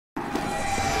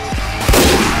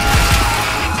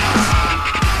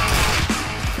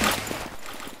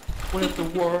What if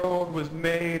the world was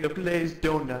made of glazed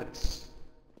donuts?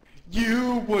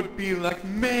 You would be like,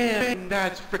 man,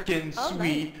 that's frickin'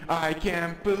 sweet. I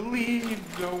can't believe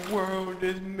the world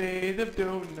is made of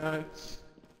donuts.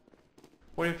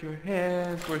 What if your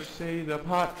hands were shaped of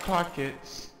hot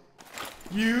pockets?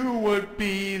 You would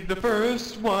be the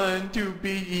first one to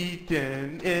be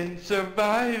eaten in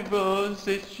survival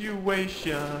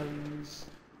situations.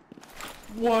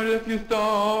 What if your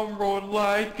thumb rolled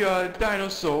like a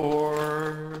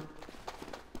dinosaur?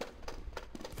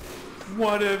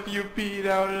 What if you peed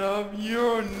out of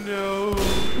your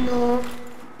nose? No.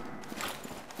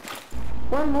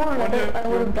 One more, What if I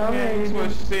would your have dominated hands him. were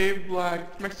shaped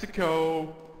like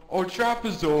Mexico or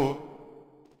trapezoid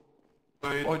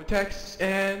or Texas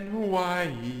and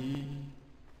Hawaii?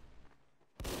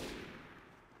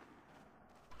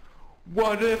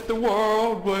 What if the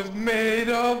world was made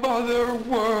of other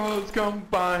worlds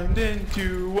combined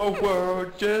into a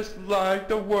world just like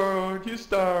the world you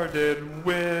started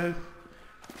with?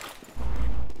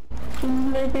 He's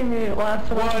making me laugh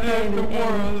so much. What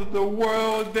if the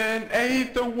world then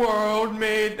ate the world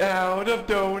made out of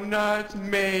donuts,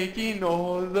 making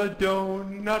all the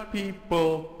donut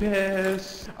people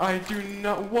piss? I do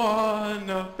not want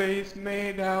a face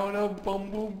made out of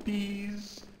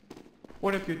bumblebees.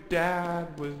 What if your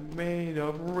dad was made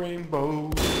of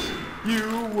rainbows?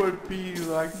 You would be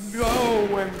like, no,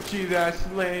 MG, that's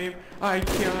lame. I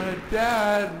can't a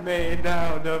dad made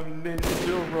out of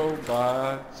ninja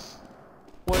robots.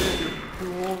 What if your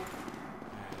pool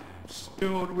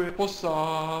filled with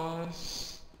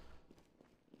sauce?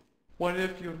 What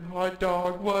if your hot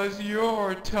dog was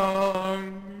your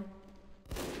tongue?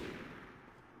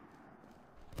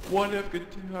 What if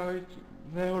guitar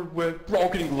filled with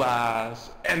broken glass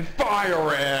and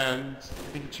fire ants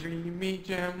and dreamy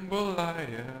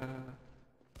jambalaya?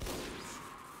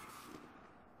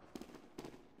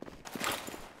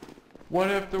 What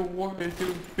if the world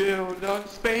to build a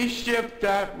spaceship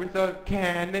that with a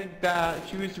cannon that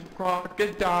shoots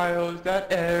crocodiles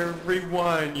that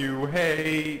everyone you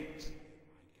hate?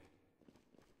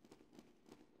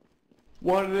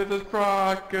 What if the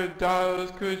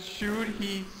crocodiles could shoot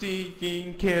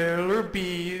heat-seeking killer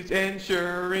bees,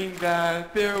 ensuring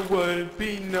that there would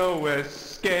be no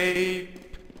escape?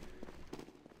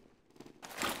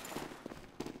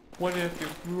 What if your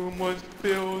room was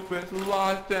filled with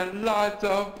lots and lots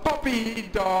of puppy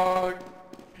dogs?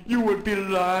 You would be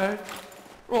like,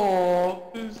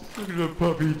 oh, look at the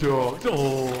puppy dogs,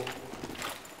 oh.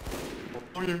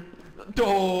 Oh,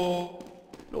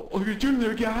 you doing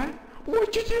there, guy?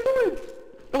 What you doing?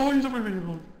 Oh, he's a puppy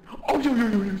dog. Oh, yo.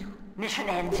 Mission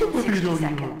ends in 60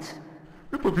 seconds.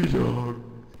 The puppy dog.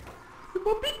 The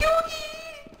puppy doggy.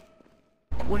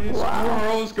 When his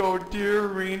squirrels go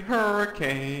during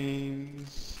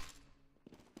hurricanes.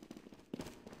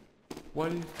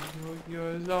 What if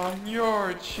yours on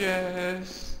your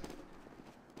chest?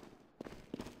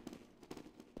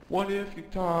 What if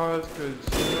guitars could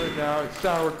sort out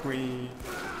sour cream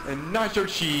and nacho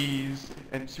cheese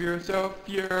and pure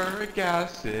sulfuric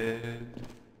acid?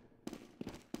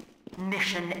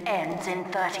 Mission ends in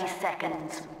 30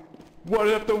 seconds. What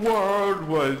if the world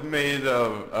was made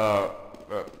of,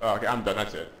 okay, I'm done,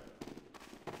 that's it.